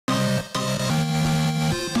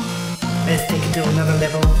to another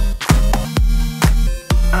level.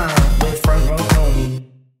 We're front row Tony.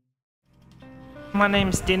 My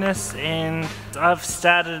name's Dennis and I've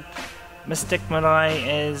started Mystic Marae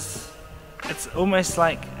as it's almost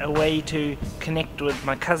like a way to connect with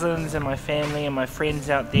my cousins and my family and my friends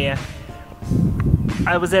out there.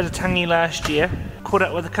 I was at a tangi last year, caught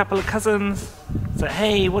up with a couple of cousins, said,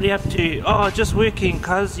 hey, what are you up to? Oh, just working,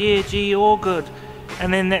 cuz, yeah, gee, all good.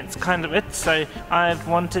 And then that's kind of it. So I've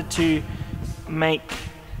wanted to make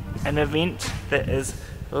an event that is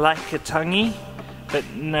like a tangi, but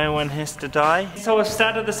no one has to die. So I've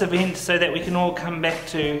started this event so that we can all come back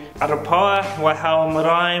to Arapaoa, Waihaua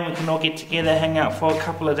Marae, we can all get together, hang out for a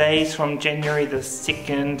couple of days from January the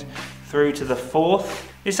 2nd through to the 4th.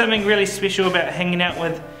 There's something really special about hanging out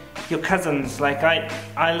with your cousins. Like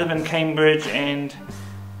I live in Cambridge and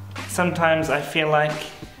sometimes I feel like,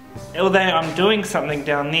 although I'm doing something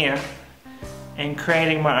down there and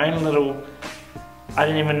creating my own little, I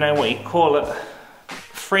don't even know what you call it,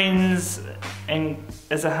 friends and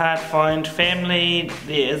is a hard find. Family,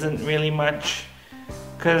 there isn't really much,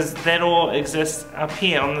 because that all exists up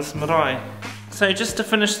here on this marae. So just to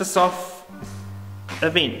finish this off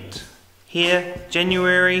event, here,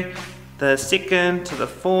 January the 2nd to the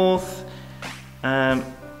 4th,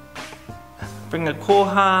 bring a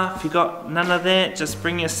koha. If you got none of that, just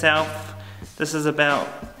bring yourself. This is about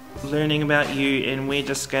learning about you, and we're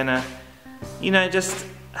just gonna, you know, just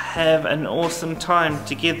have an awesome time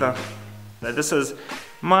together. So this is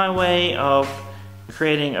my way of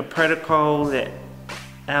creating a protocol that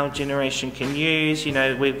our generation can use. You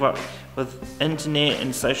know, we've got, with internet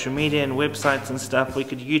and social media and websites and stuff, we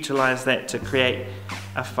could utilize that to create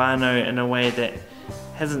a whānau in a way that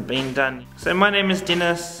hasn't been done. So my name is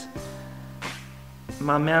Dennis.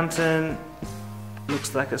 My mountain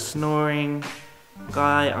looks like a snoring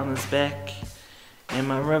guy on his back, and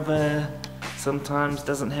my river sometimes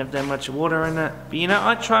doesn't have that much water in it. But you know,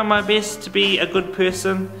 I try my best to be a good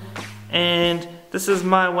person, and this is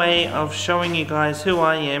my way of showing you guys who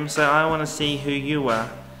I am, so I want to see who you are.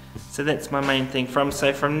 So that's my main thing.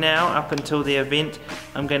 So from now up until the event,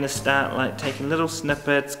 I'm going to start like taking little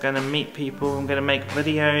snippets, going to meet people, I'm going to make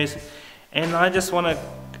videos, and I just want to,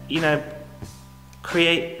 you know,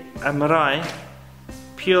 create a marae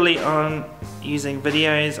purely on using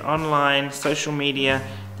videos, online, social media,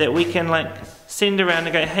 that we can like send around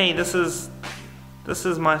and go, hey, this is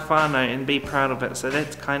my whānau, and be proud of it. So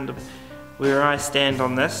that's kind of where I stand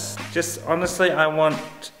on this. Just honestly, I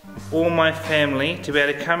want all my family to be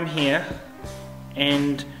able to come here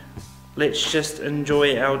and let's just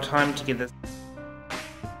enjoy our time together.